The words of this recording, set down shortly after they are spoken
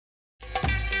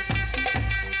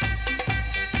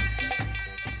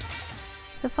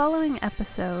The following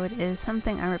episode is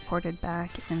something I recorded back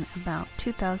in about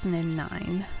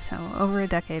 2009, so over a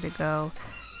decade ago,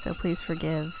 so please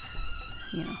forgive,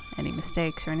 any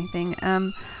mistakes or anything.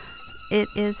 It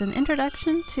is an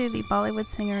introduction to the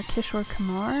Bollywood singer Kishore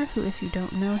Kumar, who, if you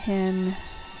don't know him,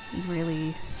 you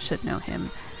really should know him.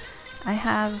 I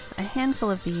have a handful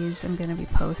of these I'm going to be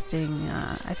posting.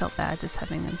 I felt bad just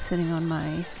having them sitting on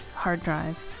my hard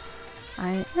drive.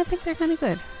 I think they're kind of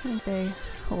good. I think they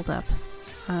hold up.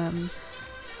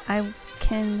 I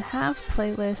can have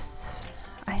playlists.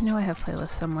 I know I have playlists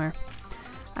somewhere.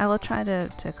 I will try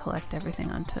to collect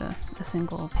everything onto a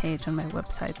single page on my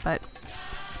website, but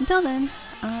until then,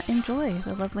 enjoy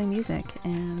the lovely music,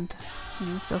 and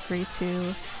feel free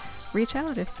to reach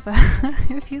out if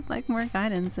if you'd like more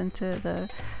guidance into the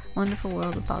wonderful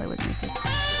world of Bollywood music.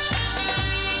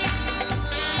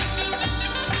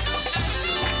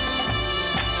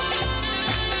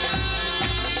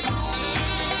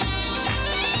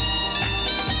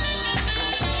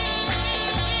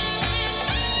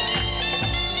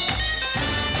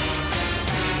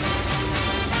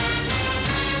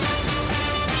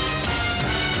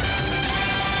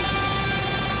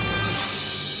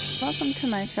 Welcome to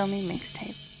my filming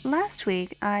mixtape. Last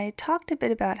week, I talked a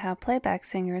bit about how playback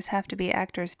singers have to be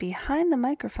actors behind the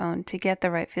microphone to get the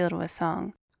right feel to a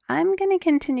song. I'm going to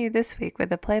continue this week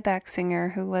with a playback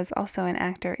singer who was also an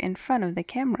actor in front of the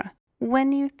camera.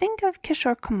 When you think of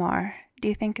Kishore Kumar, do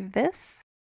you think of this?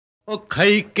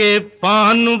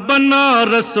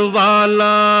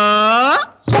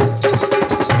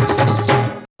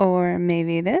 Or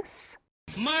maybe this?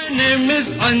 My name is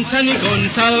Anthony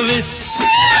Gonsalves.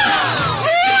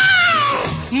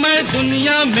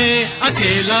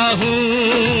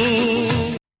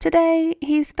 Today,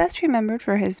 he's best remembered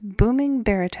for his booming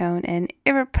baritone and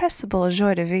irrepressible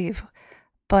joie de vivre.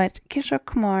 But Kishore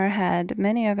Kumar had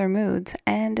many other moods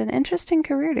and an interesting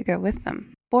career to go with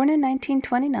them. Born in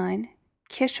 1929,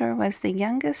 Kishore was the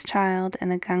youngest child in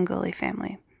the Ganguly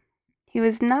family. He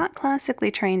was not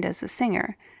classically trained as a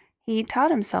singer. He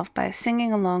taught himself by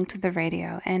singing along to the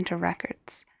radio and to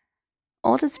records.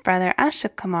 Oldest brother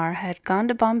Ashok Kumar had gone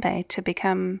to Bombay to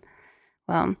become,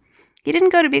 he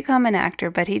didn't go to become an actor,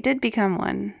 but he did become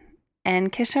one.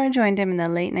 And Kishore joined him in the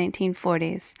late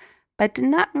 1940s, but did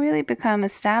not really become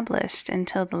established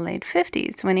until the late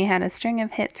 50s when he had a string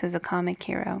of hits as a comic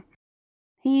hero.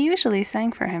 He usually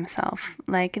sang for himself,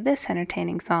 like this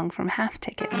entertaining song from Half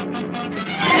Ticket.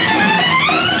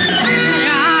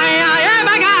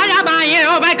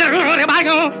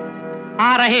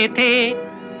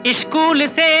 School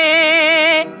से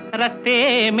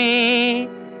रास्ते में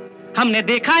हमने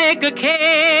देखा एक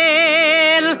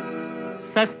खेल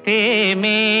सस्ते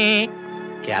में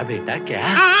क्या बेटा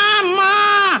क्या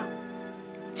माँ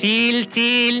चील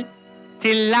चील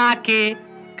चिल्ला के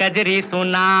कजरी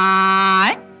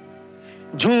सुनाए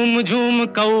झूम झूम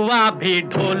कौवा भी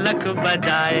ढोलक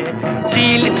बजाए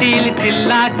चील चील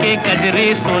चिल्ला के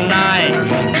कजरी सुनाए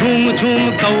झूम झूम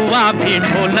कौवा भी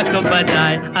ढोलक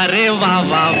बजाए अरे वाह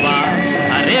वाह वाह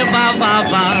अरे वाह वाह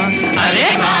वाह अरे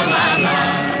वाह वाह वाह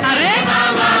अरे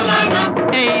वाह वाह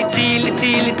वाह ए चील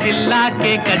चील चिल्ला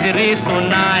के कजरी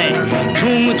सुनाए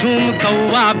झूम झूम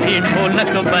कौवा भी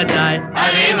ढोलक बजाए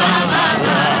अरे वाह वाह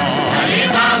वाह अरे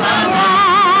वाह वाह वाह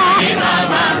अरे वाह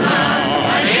वाह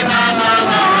वाह अरे वाह वाह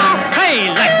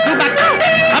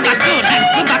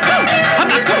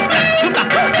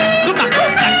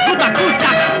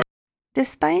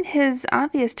Despite his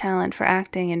obvious talent for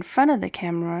acting in front of the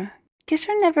camera,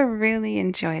 Kishore never really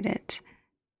enjoyed it.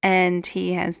 And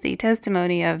he has the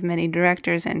testimony of many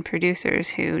directors and producers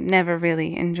who never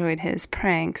really enjoyed his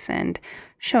pranks and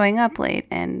showing up late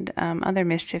and other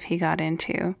mischief he got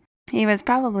into. He was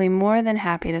probably more than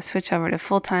happy to switch over to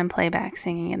full-time playback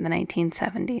singing in the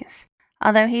 1970s.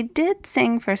 Although he did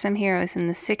sing for some heroes in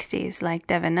the 60s like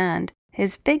Devanand,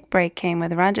 his big break came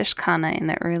with Rajesh Khanna in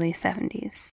the early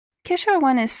 70s. Kishore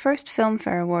won his first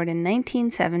Filmfare Award in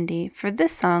 1970 for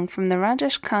this song from the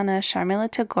Rajesh Khanna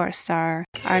Sharmila Tagore star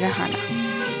Ardhana.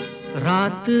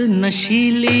 रात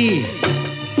नशीली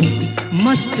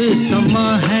मस्त समा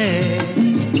है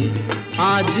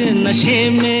आज नशे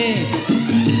में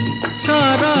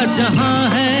सारा जहां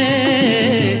है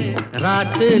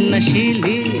रात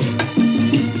नशीली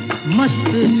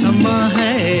मस्त समा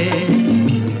है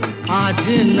आज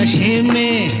नशे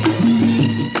में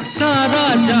सारा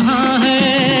जहां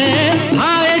है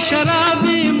हाय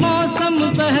शराबी मौसम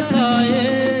बहकाए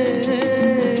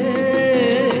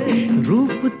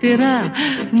रूप तेरा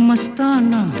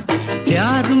मस्ताना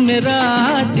प्यार मेरा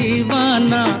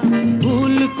दीवाना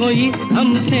भूल कोई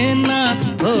हमसे ना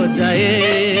हो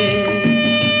जाए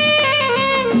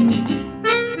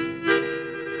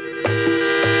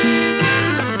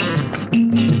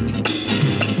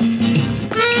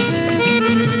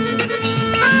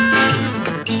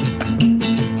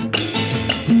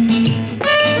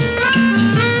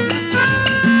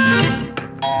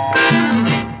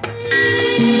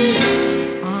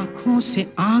से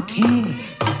आंखें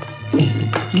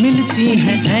मिलती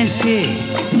हैं ऐसे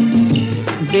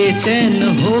बेचैन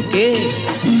होके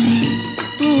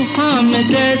तूफान में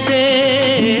जैसे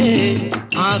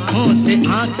आंखों से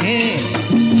आंखें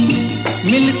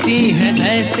मिलती हैं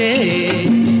ऐसे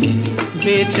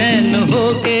बेचैन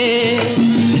होके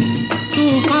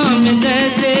तूफान में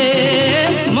जैसे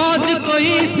मौज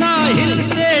कोई साहिल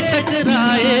से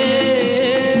टकराए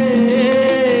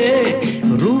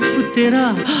रूप तेरा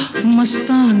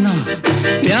मस्ताना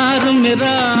प्यार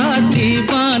मेरा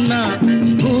दीवाना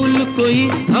भूल कोई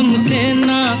हमसे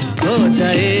ना हो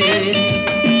जाए.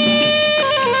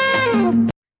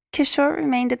 Kishore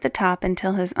remained at the top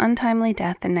until his untimely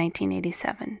death in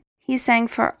 1987. He sang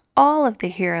for all of the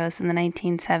heroes in the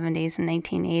 1970s and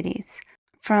 1980s.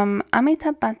 From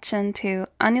Amitabh Bachchan to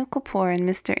Anil Kapoor and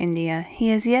Mr. India,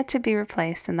 he is yet to be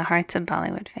replaced in the hearts of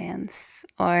Bollywood fans,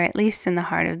 or at least in the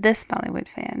heart of this Bollywood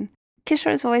fan.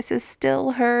 Kishore's voice is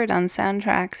still heard on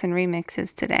soundtracks and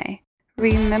remixes today.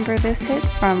 Remember this hit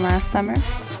from last summer?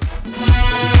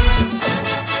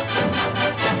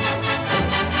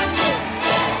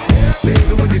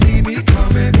 Baby, when you see me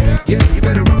coming, yeah, you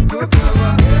better run for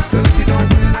cover. 'Cause you know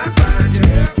when I find you,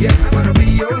 yeah, I'm gonna be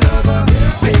your lover.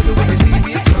 Baby, when you see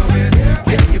me coming,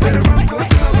 yeah, you better run for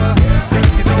cover.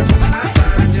 'Cause you know when I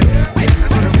find you, yeah, I'm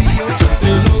gonna be your lover.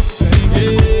 से लोग कहेंगे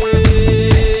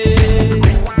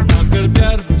ना कर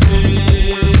प्यार मुझे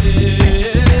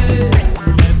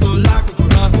मैं तो लाख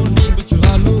बुरा हूँ नींद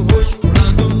चुरा लूँ होश उड़ा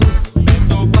दूँ मैं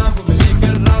तो बाहों में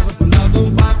लेकर रावत बुला दूँ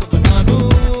बात बना दूँ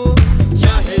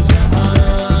चाहे जहाँ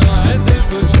है दिल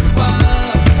को छुपा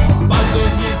बातों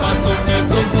ही बातों में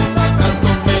तो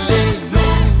मुलाकातों में ले लो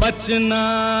बचना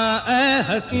ऐ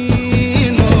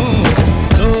हसीनों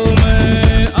लो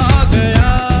मैं आ गया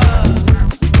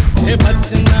ये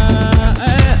बचना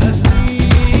ऐ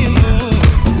हसीनों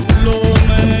लो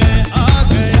मैं आ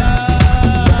गया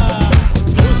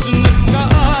हुस्न का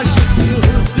आशिक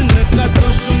हुस्न का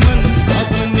दुश्मन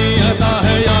अपनी अदा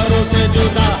है यारों से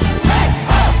जुदा.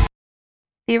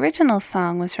 The original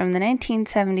song was from the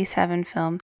 1977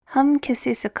 film Hum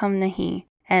Kisi Se Kam Nahi,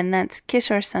 and that's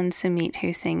Kishore's son Sumit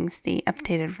who sings the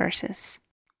updated verses.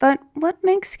 But what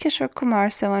makes Kishore Kumar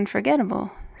so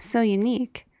unforgettable, so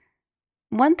unique?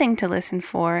 One thing to listen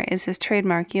for is his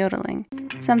trademark yodeling,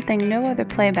 something no other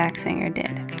playback singer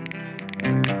did.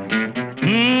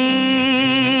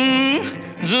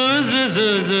 Zu zu zu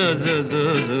zu zu zu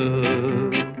zu.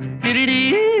 Tiriri,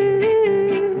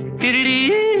 tiriri,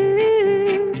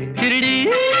 tiriri.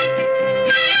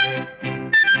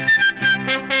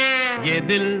 ये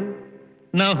दिल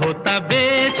न होता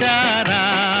बेचारा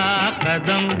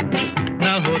कदम न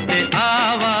होते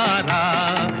आवारा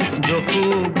जो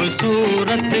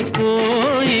खूबसूरत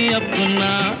कोई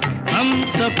अपना हम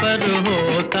सफर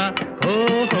होता हो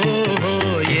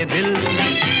ये दिल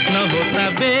न होता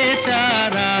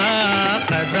बेचारा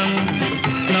कदम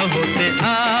न होते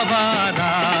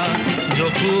आवारा जो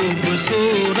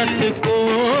खूबसूरत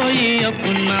कोई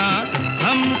अपना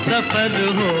हम सफर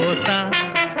होता.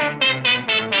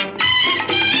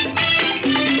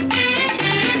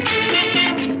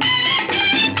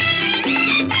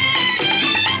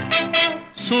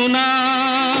 सुना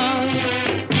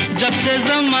जब से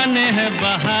ज़माने हैं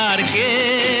बहार के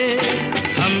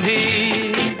हम भी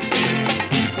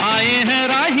आए हैं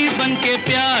राही बन के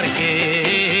प्यार के.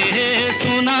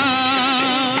 सुना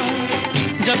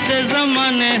जब से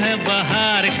ज़माने हैं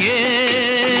बहार के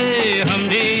हम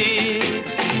भी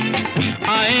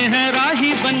आए हैं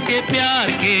राही बन के प्यार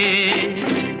के.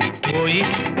 कोई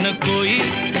न कोई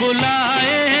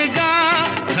बुलाएगा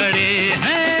खड़े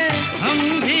हैं हम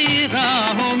भी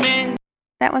राहों में.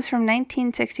 That was from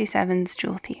 1967's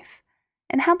Jewel Thief.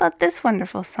 And how about this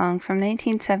wonderful song from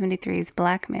 1973's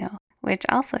Blackmail, which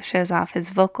also shows off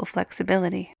his vocal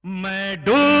flexibility. मैं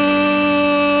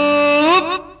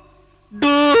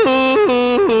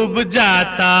डूब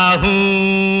जाता हूँ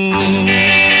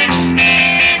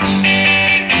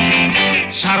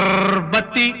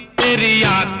शरबती तेरी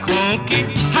आँखों की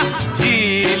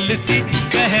झील सी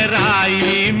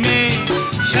गहराई में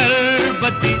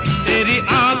शरबती तेरी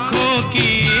आँखों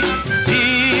की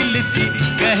झील सी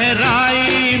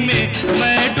गहराई में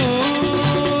मैं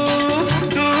डूब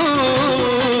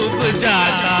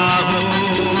जाता हूँ.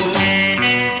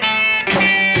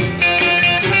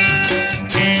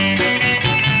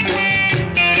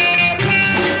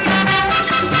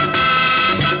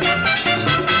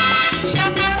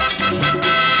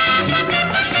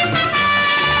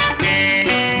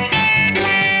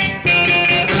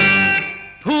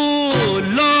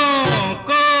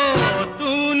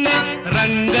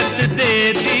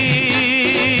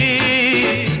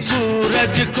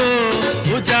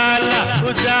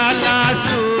 उजाला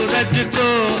सूरज को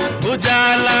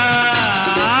उजाला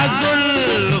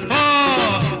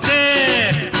जुल्फों से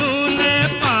तूने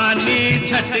पानी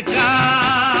झटका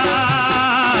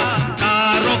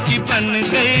तारों की बन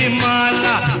गई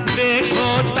माला देखो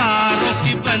तारों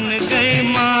की बन गई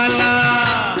माला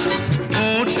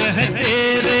होंठ है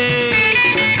तेरे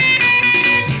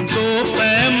दो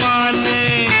पैमाने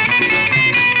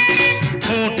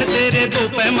होंठ तेरे दो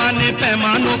पैमाने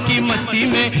पैमानों की मस्ती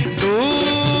में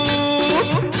डूब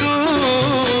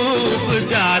डूब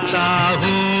जाता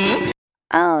हूँ.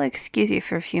 I'll excuse you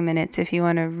for a few minutes if you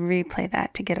want to replay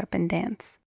that to get up and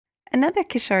dance. Another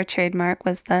Kishore trademark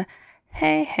was the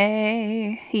hey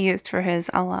hey he used for his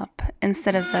alap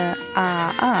instead of the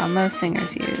ah most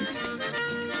singers used.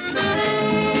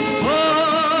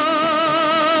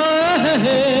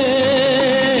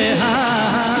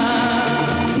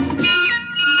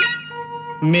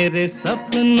 मेरे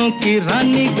सपनों की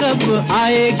रानी कब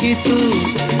आएगी तू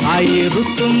आए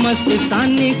रुत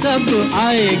मस्तानी कब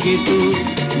आएगी तू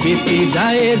बीती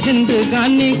जाए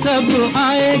जिंदगानी कब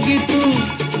आएगी तू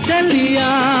चलिया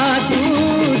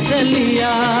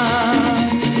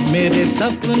मेरे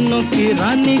सपनों की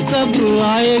रानी कब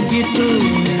आएगी तू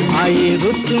आए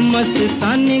रुत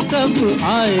मस्तानी कब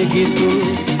आएगी तू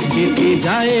बीती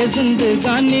जाए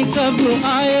जिंदगानी कब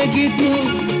आएगी तू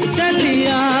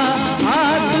चलिया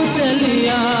तू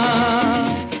चलिया.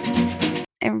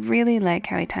 I really like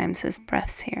how he times his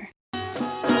breaths here.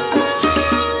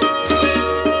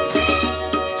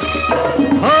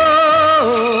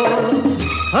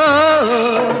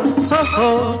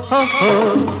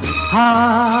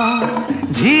 हाँ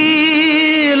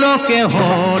झीलों के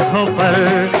होठों पर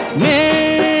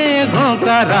मेघों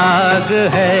का राग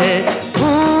है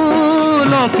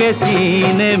फूलों के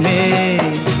सीने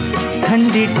में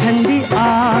ठंडी ठंडी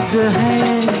आग है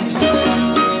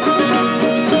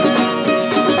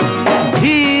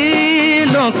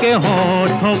झीलों के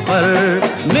होठों पर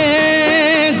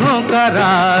मेघों का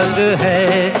राग है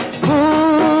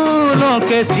फूलों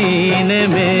के सीने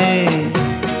में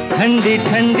ठंडी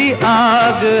ठंडी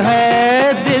आग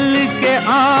है दिल के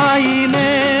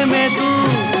आईने में तू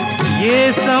ये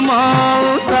समा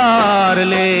उतार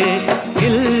ले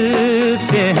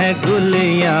खिलते हैं गुल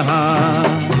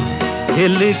यहाँ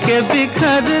खिल के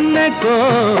बिखरने को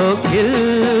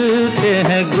खिलते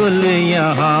हैं गुल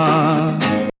यहाँ.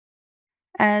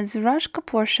 As Raj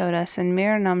Kapoor showed us in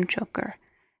Mere Naam Joker,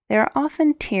 there are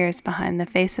often tears behind the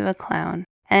face of a clown,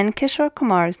 and Kishore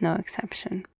Kumar is no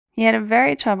exception. He had a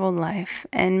very troubled life,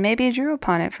 and maybe drew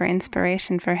upon it for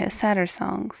inspiration for his sadder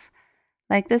songs,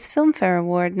 like this Filmfare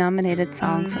Award-nominated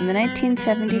song from the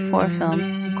 1974 film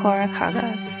Kora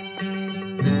Kagas.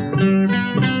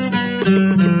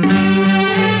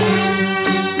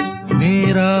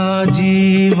 मेरा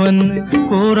जीवन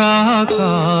कोरा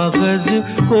कागज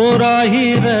कोरा ही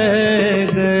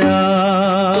रह गया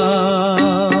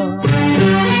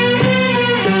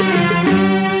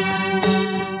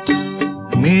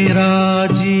मेरा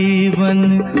जीवन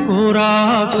कोरा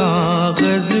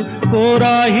कागज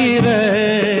कोरा ही रह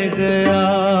गया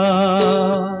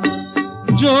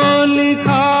जो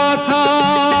लिखा था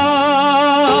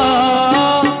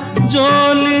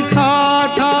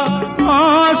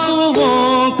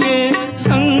आंसुओं के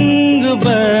संग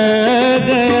बह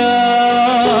गया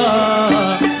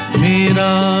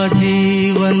मेरा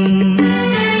जीवन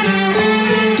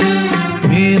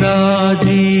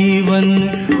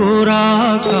कोरा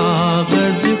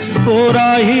कागज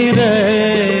कोरा ही रह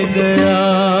गया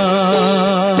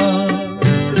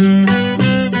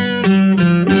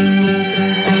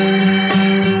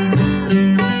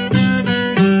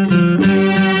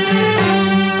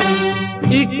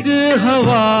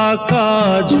हवा का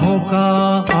झोंका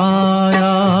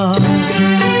आया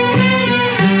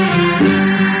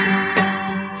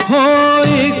हो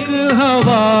एक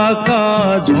हवा का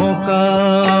झोंका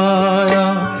आया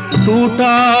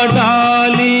टूटा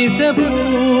डाली से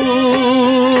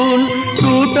फूल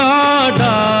टूटा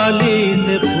डाली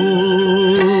से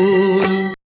फूल.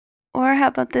 Or how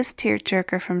about this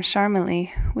tearjerker from Sharmali,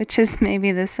 which is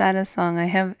maybe the saddest song I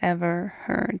have ever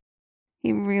heard.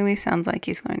 He really sounds like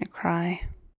he's going to cry.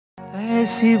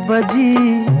 ऐसी बजी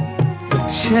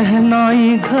शहनाई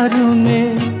घर में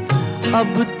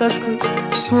अब तक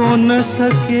सो न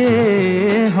सके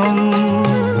हम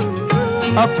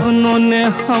अपनों ने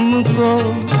हमको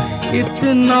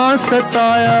इतना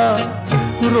सताया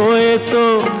रोए तो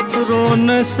रो न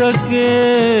सके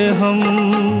हम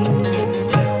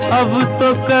अब तो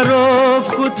करो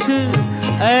कुछ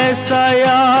ऐसा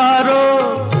यारो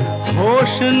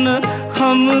होश न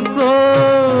हमको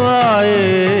आए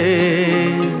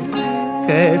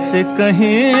कैसे कैसे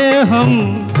कहें हम,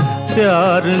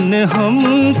 प्यार ने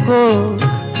हमको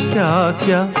क्या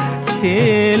क्या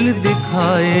खेल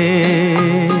दिखाए।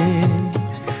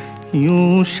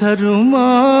 यूं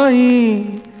शर्माई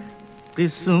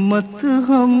किस्मत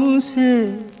हमसे,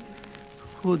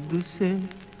 खुद से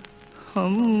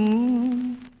हम।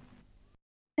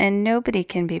 And nobody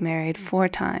can be married 4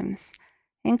 times,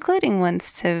 including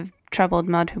once to troubled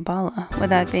Madhubala,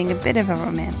 without being a bit of a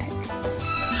romantic.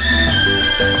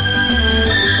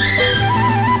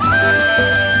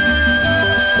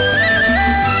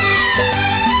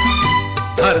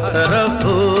 हर तरफ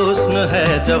हुस्न है,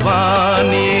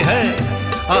 जवानी है,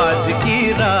 आज की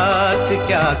रात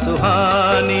क्या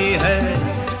सुहानी है।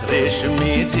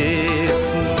 रेशमी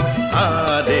जिस्म,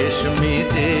 रेशमी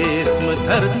जिस्म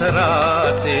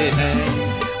थरथराते हैं,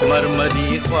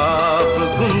 मरमरी ख्वाब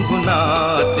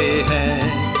गुनगुनाते हैं।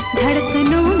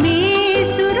 धड़कनों में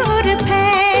सुरूर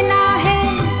फैला है,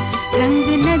 रंग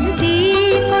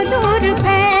नजदीक दूर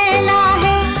फैला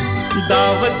है।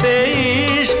 दावते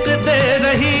इश्क दे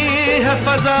रही है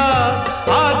फजा,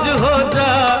 आज हो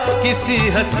जा किसी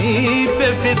हंसी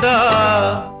पे फिदा।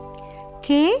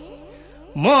 के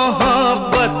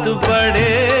मोहब्बत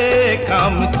बड़े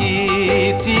काम की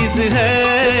चीज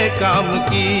है, काम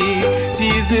की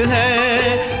चीज है।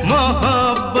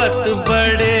 मोहब्बत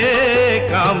बड़े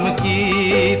काम की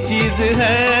चीज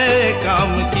है,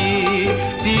 काम की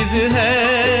चीज है।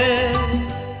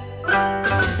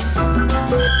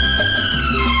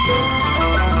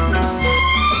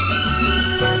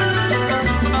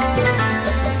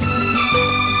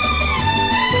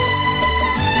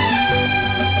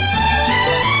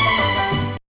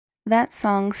 That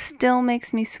song still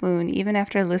makes me swoon even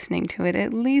after listening to it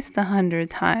at least 100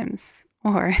 times,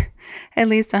 or at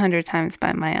least 100 times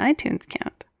by my iTunes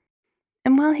count.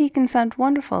 And while he can sound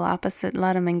wonderful opposite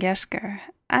Lata Mangeshkar,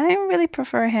 I really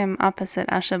prefer him opposite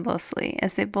Asha Bhosle,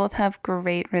 as they both have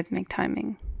great rhythmic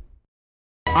timing.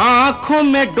 आँखों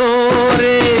में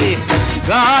डोरे,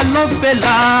 गालों पे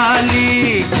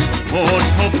लाली,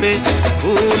 होठों पे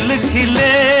फूल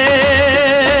खिले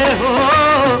हो।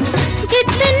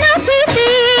 जितना भी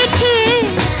देखे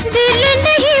दिल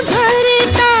नहीं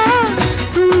भरता,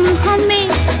 तुम हमें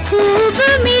खूब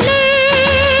मिले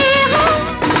हो।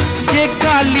 ये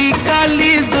काली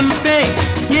काली जुल्फे,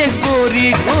 ये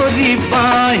गोरी गोरी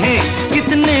बाहें,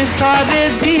 कितने सारे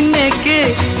जीने के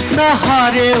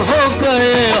सहारे हो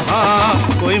गए।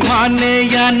 हाँ, कोई माने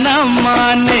या न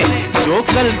माने, जो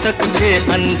कल तक थे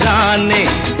अनजाने,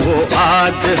 वो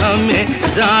आज हमें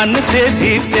जान से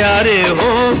भी प्यारे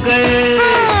हो गए।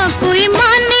 हाँ, कोई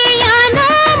माने या ना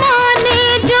माने,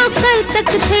 जो कल तक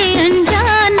थे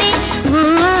अनजाने, वो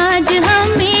आज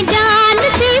हमें जान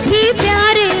से भी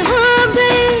प्यारे हो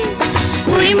गए।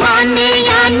 कोई माने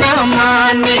या न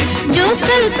माने, जो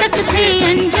कल तक थे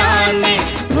अनजाने,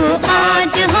 वो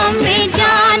आज हमें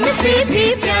जान से भी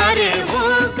प्यारे हो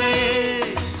गए।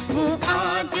 वो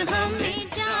आज हमें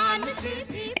जान से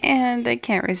भी। And I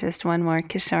can't resist one more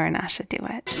Kishore and Asha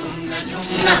duet.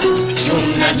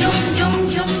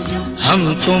 हम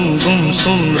तुम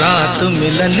गुमसुम रात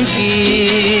मिलन की,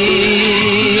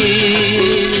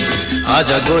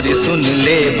 आजा गोरी सुन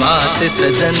ले बात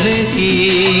सजन की।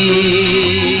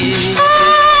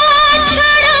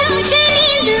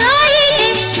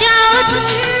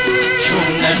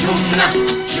 झुमना झुमना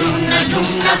झुमना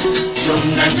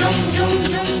झुमना झुम झुम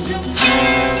झुम झुम।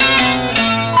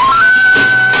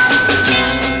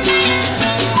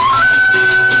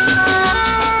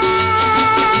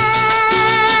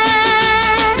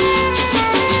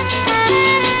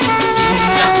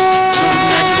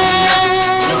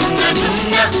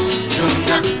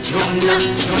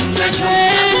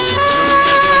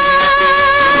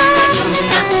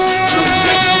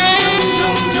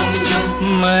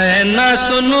 मैं न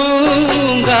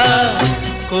सुनूंगा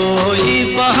कोई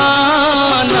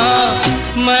बहाना,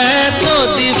 मैं तो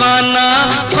दीवाना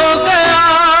हो गया।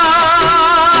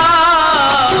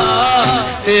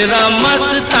 तेरा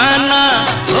मस्ताना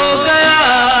हो गया।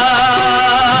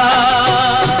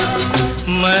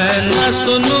 मैं न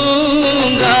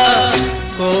सुनूंगा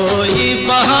कोई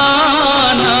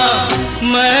बहाना,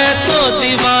 मैं तो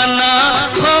दीवाना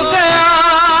हो गया।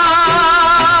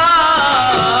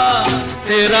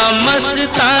 तेरा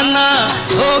मस्ताना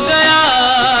हो गया।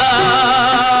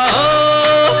 ओ,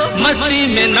 मस्ती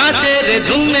में नाचे रे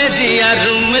झूमे जिया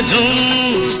झूम झूम।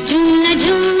 झुमना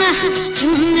झुमना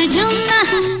झुमना झुमना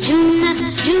झुमना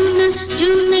झुमना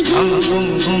झुमना हम झुम। गुम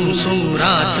गुमसुम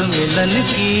रात मिलन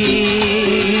की,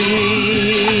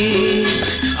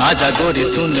 आजा गोरी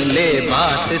सुन ले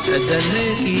बात सजन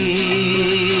की।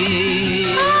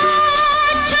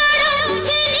 छोड़ो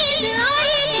मुझे नींद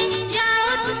आई है,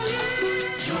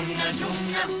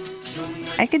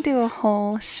 could do a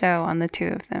whole show on the two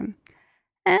of them.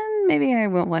 And maybe I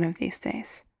will one of these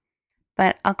days.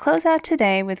 But I'll close out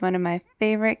today with one of my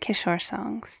favorite Kishore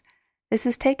songs. This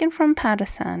is taken from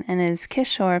Padasan and is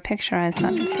Kishore picturized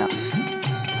on himself.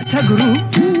 अच्छा गुरु,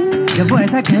 जब वो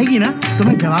ऐसा कहेगी ना तो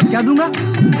मैं जवाब क्या दूंगा?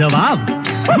 जवाब?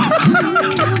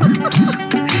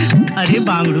 अरे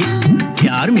बांगड़ू,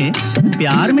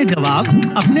 प्यार में जवाब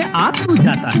अपने आप सूझ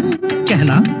जाता है.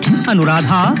 कहना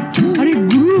अनुराधा. अरे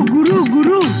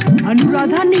गुरु,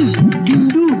 अनुराधा नहीं,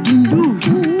 बिंदु.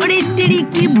 अरे तेरी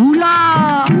की भूला.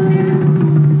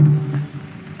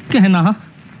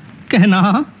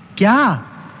 कहना क्या?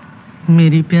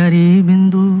 मेरी प्यारी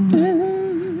बिंदु,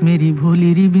 मेरी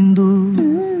भोली री बिंदु,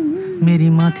 मेरी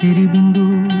माथेरी बिंदु,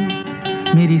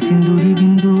 मेरी सिंदूरी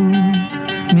बिंदु,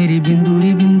 मेरी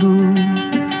बिंदूरी बिंदु,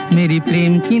 मेरी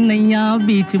प्रेम की नैया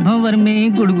बीच भंवर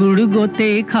में गुड़गुड़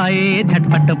गोते खाए.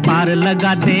 झटपट पार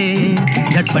लगा दे.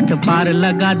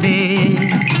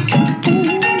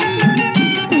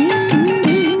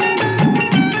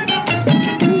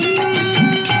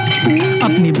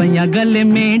 अपनी बैया गले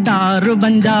में डार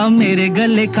बन जा, मेरे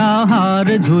गले का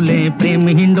हार. झूले प्रेम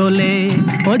हिंडोले,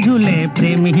 ओ झूले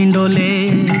प्रेम हिंडोले.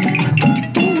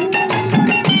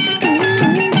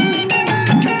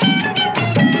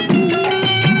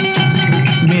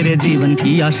 मेरे जीवन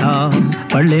की आशा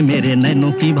पढ़ ले मेरे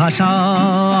नैनों की भाषा.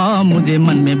 मुझे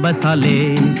मन में बसा ले,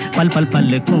 पल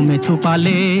पलकों में छुपा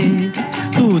ले.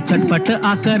 तू चटपट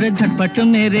आकर झटपट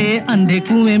मेरे अंधे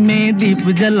कुएं में दीप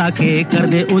जला के कर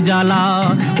दे उजाला.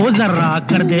 ओ जर्रा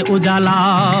कर दे उजाला.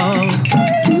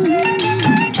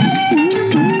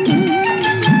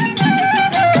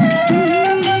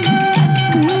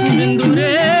 बिंदु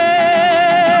रे,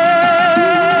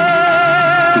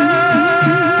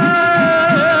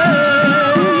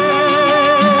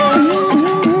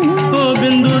 ओ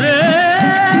बिंदु रे.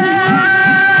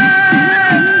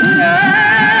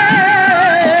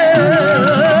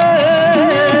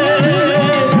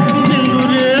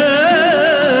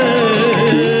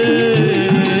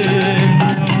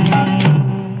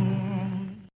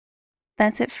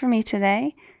 That's it for me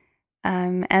today.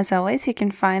 As always, you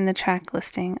can find the track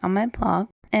listing on my blog.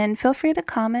 And feel free to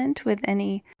comment with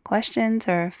any questions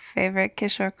or favorite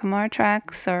Kishore Kumar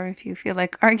tracks, or if you feel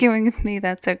like arguing with me,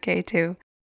 that's okay too.